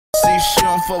see she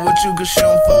don't fuck with you cause she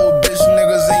don't fuck with bitch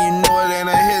niggas, and you know it ain't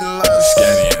a hidden love.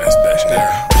 Scanny and that's best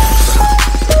there.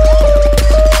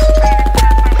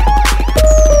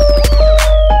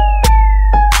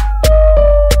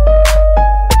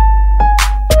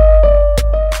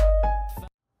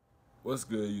 What's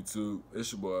good, YouTube?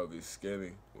 It's your boy LV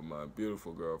Skinny with my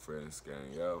beautiful girlfriend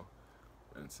Scanny Yo,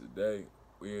 and today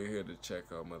we're here to check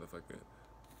out motherfucking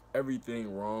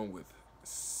everything wrong with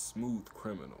Smooth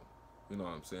Criminal. You know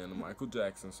what I'm saying? The Michael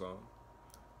Jackson song.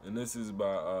 And this is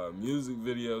by Music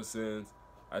Video Sins.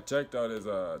 I checked out his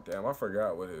damn, I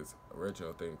forgot what his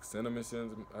original thing, Cinema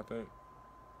Sins, I think.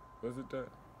 Was it that?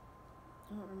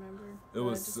 I don't remember. It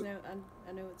was. I just know.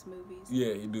 I know it's movies.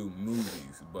 Yeah, he do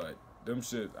movies, but them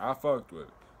shit I fucked with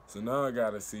it. So now I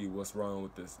gotta see what's wrong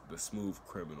with the Smooth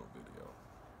Criminal video.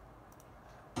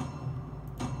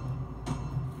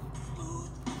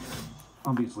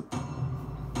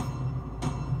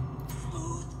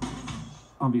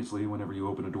 Obviously, whenever you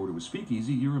open a door to a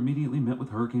speakeasy, you're immediately met with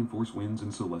hurricane force winds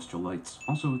and celestial lights.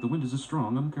 Also, if the wind is as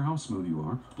strong, I don't care how smooth you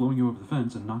are, it's blowing you over the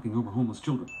fence and knocking over homeless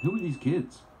children. Who are these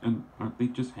kids? And aren't they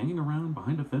just hanging around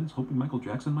behind a fence hoping Michael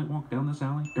Jackson might walk down this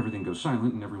alley? Everything goes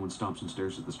silent and everyone stops and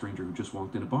stares at the stranger who just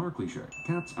walked in. A bar cliche.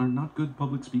 Cats are not good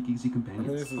public speakeasy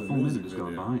companions. A full minute has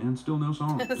gone by and still no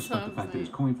song. Despite the fact that his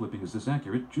coin flipping is this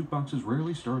accurate, jukeboxes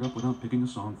rarely start up without picking a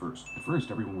song first. At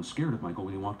first, everyone was scared of Michael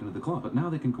when he walked into the club, but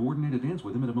now they can coordinate a dance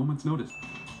with him at a moment's notice.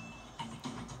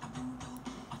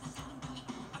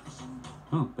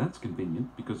 Oh, that's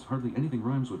convenient, because hardly anything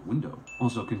rhymes with window.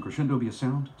 Also, can crescendo be a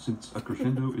sound, since a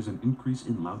crescendo is an increase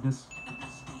in loudness?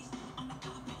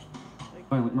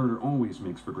 Violent murder always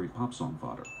makes for great pop song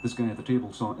fodder. This guy at the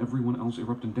table saw everyone else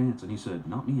erupt and dance, and he said,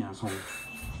 "Not me, asshole."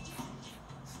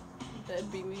 That'd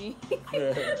be me.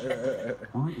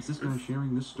 Why is this guy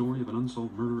sharing this story of an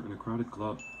unsolved murder in a crowded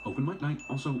club? Open mic night.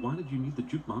 Also, why did you need the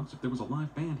jukebox if there was a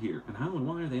live band here? And how and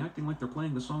why are they acting like they're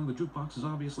playing the song the jukebox is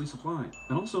obviously supplying?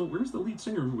 And also, where's the lead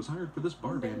singer who was hired for this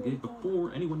bar band gig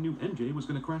before anyone knew MJ was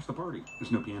going to crash the party?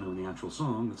 There's no piano in the actual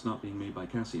song that's not being made by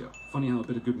Casio. Funny how a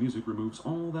bit of good music removes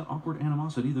all that awkward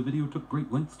animosity the video took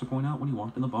great lengths to point out when he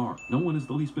walked in the bar. No one is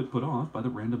the least bit put off by the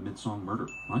random mid-song murder.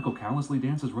 Michael callously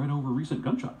dances right over a recent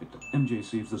gunshot victim. MJ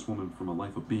saves this woman from a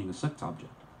life of being a sex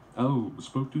object. Oh,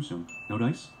 spoke too soon. No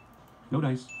dice? No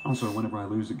dice. Also, whenever I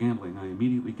lose at gambling, I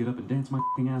immediately get up and dance my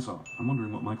f***ing ass off. I'm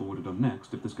wondering what Michael would have done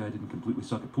next if this guy didn't completely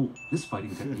suck at pool. This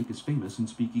fighting technique is famous in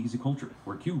speakeasy culture,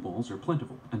 where cue balls are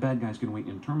plentiful, and bad guys can wait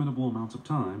interminable amounts of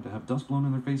time to have dust blown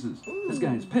in their faces. This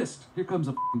guy's pissed. Here comes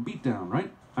a f***ing beatdown,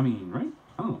 right? Right?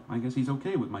 Oh, I guess he's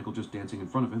okay with Michael just dancing in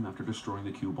front of him after destroying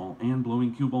the cue ball and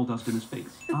blowing cue ball dust in his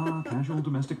face. Ah, casual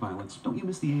domestic violence. Don't you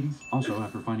miss the 80s? Also,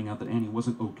 after finding out that Annie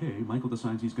wasn't okay, Michael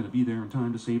decides he's going to be there in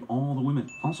time to save all the women.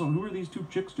 Also, who are these two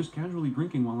chicks just casually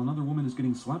drinking while another woman is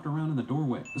getting slapped around in the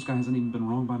doorway? This guy hasn't even been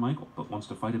wronged by Michael, but wants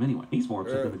to fight him anyway. He's more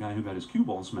upset than the guy who got his cue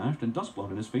ball smashed and dust blown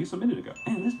in his face a minute ago.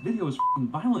 And this video is f***ing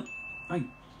violent. I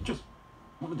just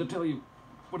wanted to tell you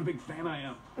what a big fan I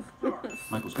am.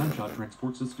 Michael's gunshot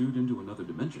transports this dude into another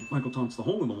dimension. Michael taunts the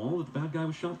hole in the wall that the bad guy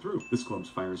was shot through. This club's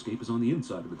fire escape is on the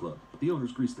inside of the club, but the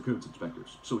owners grease the codes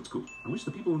inspectors, so it's cool. I wish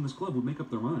the people in this club would make up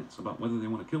their minds about whether they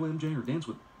want to kill MJ or dance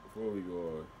with. Before we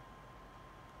go on,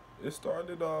 it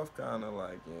started off kind of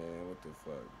like, yeah, what the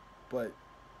fuck? But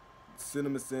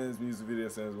Cinema Sins, Music Video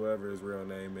Sins, whatever his real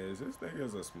name is, this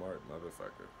nigga's a smart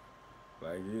motherfucker.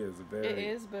 Like, he is a very... It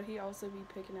is, but he also be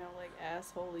picking out, like,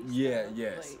 assholey stuff. Yeah,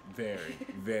 yes, like... very,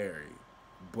 very.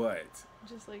 But...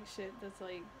 Just, like, shit that's,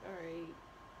 like, alright.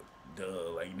 Duh,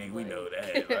 like, nigga, we know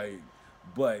that, right?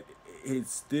 But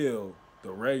it's still, the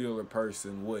regular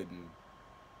person wouldn't...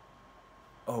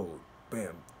 Oh,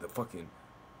 bam, the fucking...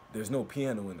 There's no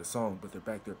piano in the song, but they're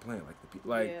back there playing, like,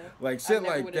 like shit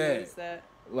like that.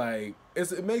 Like,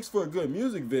 it makes for a good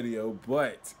music video,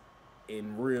 but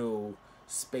in real...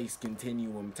 space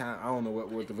continuum time. I don't know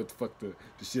what the fuck the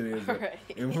shit is. Right.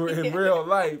 In real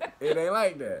life, it ain't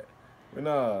like that. But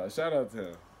nah, shout out to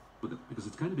him. Because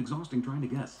it's kind of exhausting trying to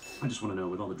guess. I just want to know,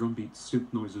 with all the drum beats,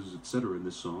 synth noises, etc. in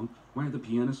this song, why are the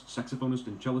pianist, saxophonist,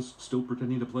 and cellist still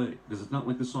pretending to play? Because it's not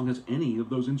like this song has any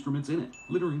of those instruments in it.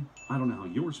 Littering. I don't know how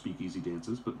your speakeasy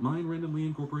dances, but mine randomly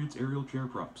incorporates aerial chair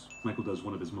props. Michael does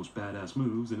one of his most badass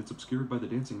moves, and it's obscured by the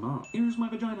dancing mob. Here's my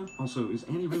vagina. Also, is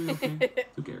Annie really okay?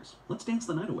 Who cares? Let's dance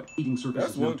the night away. Eating circus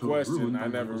That's is no one total question ruin I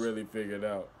never really figured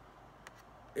out.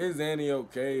 Is Annie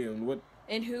okay, and what...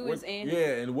 And who is Annie?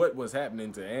 Yeah, and what was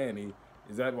happening to Annie?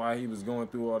 Is that why he was going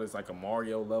through all this, like a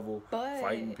Mario level,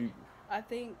 fighting people? I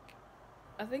think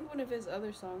one of his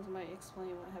other songs might explain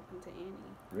what happened to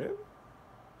Annie. Really?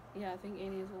 Yeah, I think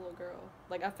Annie is a little girl.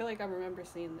 Like, I feel like I remember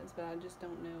seeing this, but I just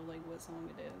don't know, like, what song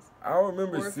it is. I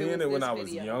remember Or if it seeing was it when this I was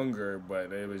video. younger,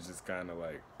 but it was just kind of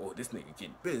like, oh, this nigga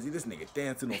getting busy. This nigga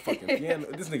dancing on fucking piano.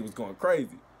 This nigga was going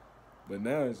crazy. But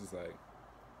now it's just like,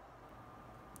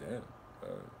 damn.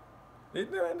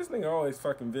 Man, this nigga always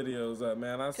fucking videos up,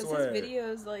 man. I Because swear. his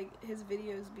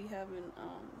videos be having,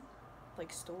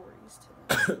 like, stories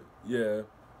to them. Yeah,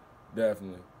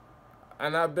 definitely.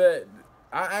 And I bet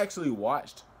I actually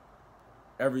watched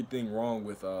Everything Wrong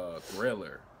with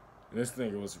Thriller. And this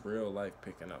nigga was real life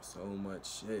picking up so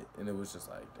much shit, and it was just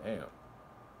like, damn,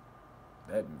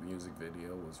 that music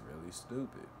video was really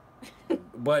stupid.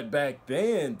 But back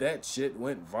then, that shit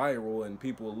went viral and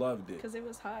people loved it. Because it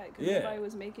was hot. Because Yeah. nobody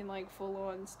was making, like,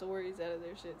 full-on stories out of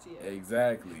their shits yet.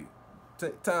 Exactly.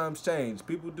 Times change.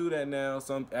 People do that now.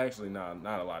 Actually, not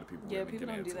a lot of people. Yeah, really people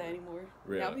get don't do into that it. anymore.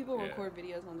 Real, Now people yeah. record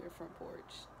videos on their front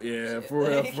porch. Yeah, Shit. for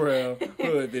real.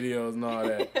 Hood videos and all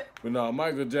that. But no,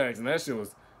 Michael Jackson, that shit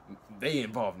was, they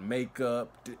involved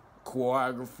makeup,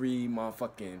 choreography,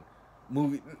 motherfucking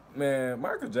movie. Man,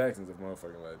 Michael Jackson's a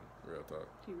motherfucking legend. Real talk.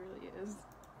 He really is.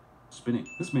 Spinning.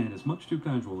 This man is much too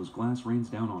casual as glass rains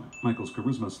down on him. Michael's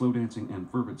charisma, slow dancing,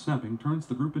 and fervent snapping turns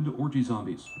the group into orgy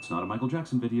zombies. It's not a Michael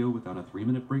Jackson video without a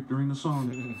 3-minute break during the song.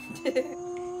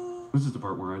 This is the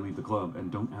part where I leave the club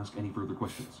and don't ask any further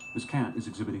questions. This cat is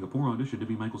exhibiting a poor audition to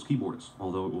be Michael's keyboardist,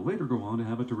 although it will later go on to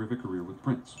have a terrific career with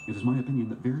Prince. It is my opinion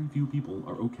that very few people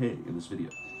are okay in this video.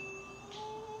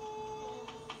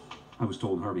 I was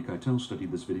told Harvey Keitel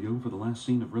studied this video for the last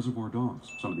scene of Reservoir Dogs.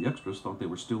 Some of the extras thought they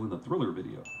were still in the Thriller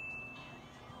video.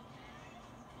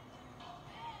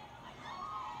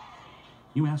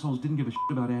 You assholes didn't give a shit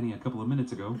about Annie a couple of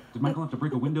minutes ago. Did Michael have to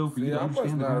break a window for you See, to I must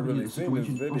understand the not gravity really of the seen this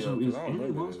situation? video, Also, 'cause is I don't Annie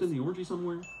remember lost this. in the orgy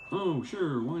somewhere? Oh,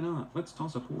 sure, why not? Let's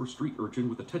toss a poor street urchin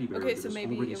with a teddy bear Okay, into so this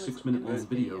maybe already it was 6-minute in long this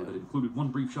video video. that included one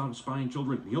brief shot of spying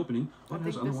children in the opening, but I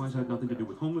has think this otherwise is the had nothing to do little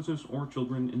with homelessness or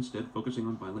children, instead focusing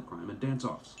on violent crime and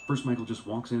dance-offs. First, Michael just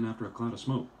walks in after a cloud of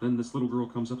smoke. Then this little girl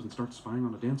comes up and starts spying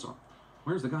on a dance-off.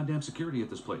 Where's the goddamn security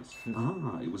at this place?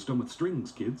 It was done with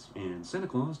strings, kids, and Santa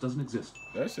Claus doesn't exist.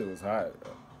 That shit was hot.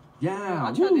 Yeah,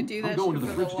 I tried to woo! do I'm that going shit to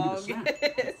the for fridge the to get a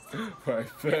snack. longest. Right, I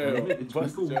fair. admit, it's pretty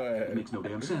Bust cool. your It ass. makes no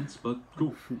damn sense, but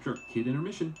cool. Sure. Kid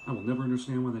intermission. I will never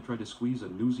understand why they tried to squeeze a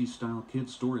Newsy-style kid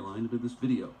storyline into this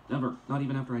video. Never. Not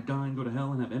even after I die and go to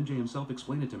hell and have MJ himself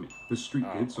explain it to me. This street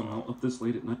kid somehow up this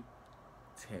late at night.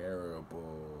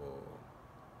 Terrible.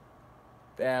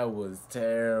 That was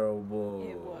terrible.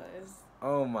 It was.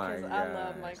 Oh my Because god. I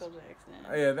love Michael Jackson.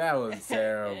 Yeah, that was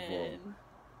terrible. And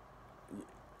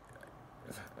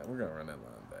We're gonna run that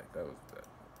line back. That was that.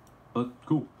 But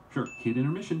cool. Sure. Kid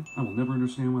intermission. I will never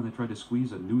understand why they tried to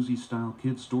squeeze a Newsy-style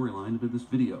kid storyline into this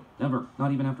video. Never.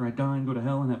 Not even after I die and go to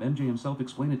hell and have MJ himself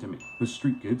explain it to me. This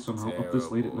street kid somehow up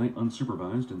this late at Terrible. night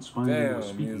unsupervised and spying Damn, over a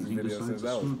speakeasy music video decides says a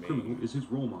that was smooth me. criminal is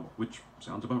his role model, which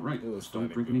sounds about right. It was Just don't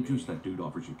funny drink to any me. juice that dude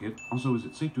offers you, kid. Also, is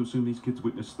it safe to assume these kids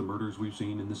witnessed the murders we've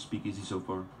seen in this speakeasy so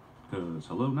far? Because,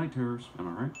 hello, night terrors, am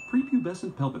I right?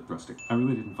 Prepubescent pelvic thrusting. I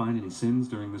really didn't find any sins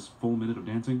during this full minute of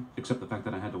dancing, except the fact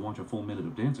that I had to watch a full minute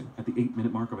of dancing at the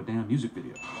 8-minute mark of a damn music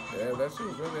video. Yeah, that shit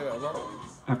was really that long.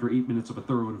 After 8 minutes of a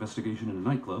thorough investigation in a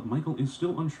nightclub, Michael is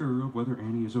still unsure of whether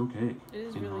Annie is okay It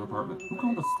is in her really apartment. long, Who but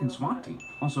called the it's fucking still SWAT hot. team?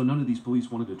 Also, none of these police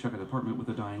wanted to check an apartment with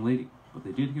a dying lady, but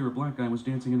they did hear a black guy was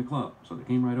dancing in a club, so they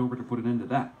came right over to put an end to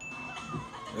that.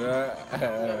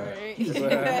 Alright. Jesus,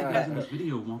 guys in this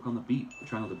video walk on the beat. The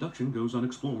child abduction goes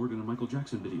unexplored in a Michael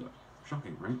Jackson video.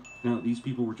 Shocking, right? Now, these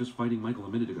people were just fighting Michael a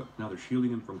minute ago. Now they're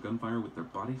shielding him from gunfire with their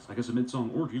bodies. I guess a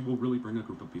mid-song orgy will really bring a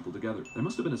group of people together. There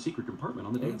must have been a secret compartment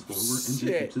on the dance floor where MJ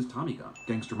shit. keeps his Tommy gun.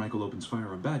 Gangster Michael opens fire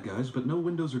on bad guys, but no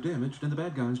windows are damaged, and the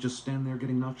bad guys just stand there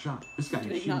getting not shot. This guy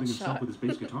Getting is shielding not himself shot. with his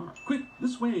bass guitar. Quick,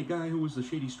 this way, guy who was the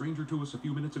shady stranger to us a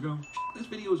few minutes ago. This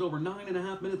video is over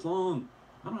 9.5 minutes long.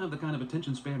 I don't have the kind of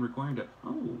attention span required to,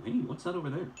 oh, hey, what's that over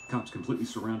there? Cops completely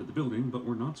surrounded the building, but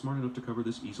were not smart enough to cover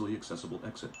this easily accessible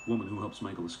exit. Woman who helps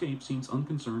Michael escape seems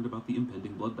unconcerned about the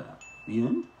impending bloodbath. The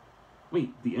end?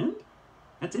 Wait, the end?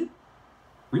 That's it?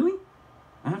 Really?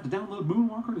 I have to download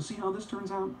Moonwalker to see how this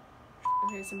turns out?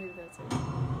 Okay, so maybe that's it.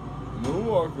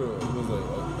 Moonwalker was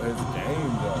his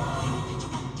game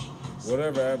though.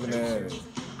 Whatever happened to that?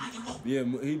 Yeah,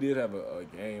 he did have a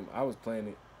game. I was playing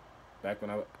it back when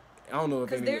I don't know if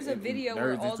Because there's a any video nerds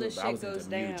where all into this it, but I shit was goes into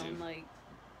down, Mugen. like,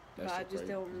 That but I shit just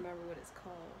crazy. don't remember what it's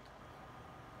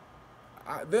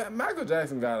called. Michael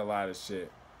Jackson got a lot of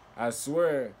shit. I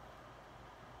swear.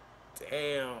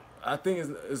 Damn. I think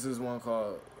it's this one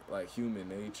called like Human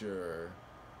Nature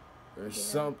or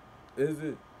some. Is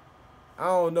it? I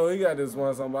don't know. He got this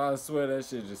one song, but I swear that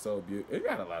shit just so beautiful. It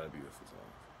got a lot of beautiful songs.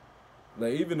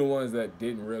 Like, even the ones that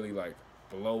didn't really, like,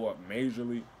 blow up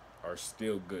majorly are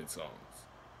still good songs.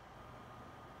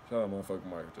 Shout out motherfucking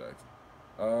Michael Jackson.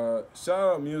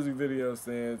 Shout out music video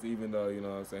Sans, even though, you know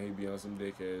what I'm saying, he be on some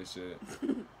dickhead shit.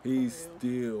 He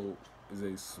still is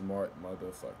a smart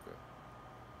motherfucker.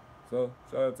 So,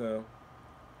 shout out to him.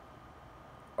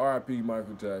 R.I.P.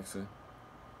 Michael Jackson.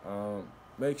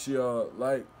 Make sure y'all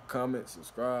like, comment,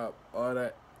 subscribe, all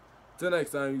that. Till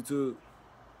next time, YouTube.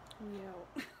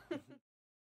 Yo.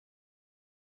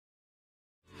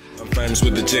 I'm famous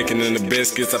with the chicken and the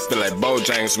biscuits. I feel like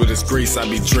Bojangles with his grease. I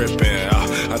be dripping.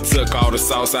 I took all the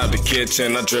sauce out the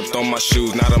kitchen. I dripped on my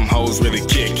shoes. Now them hoes really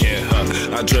kicking.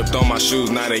 I dripped on my shoes.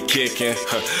 Now they kicking.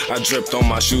 I dripped on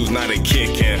my shoes. Now they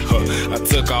kicking. I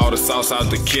took all the sauce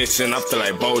out the kitchen. I feel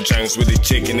like Bojangles with the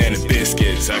chicken and the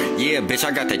biscuits. Yeah, bitch,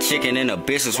 I got the chicken and the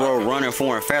business road running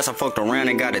foreign fast. I fucked around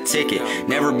and got a ticket.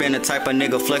 Never been the type of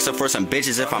nigga flexing for some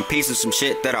bitches. If I'm piecing some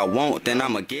shit that I want, then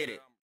I'ma get it.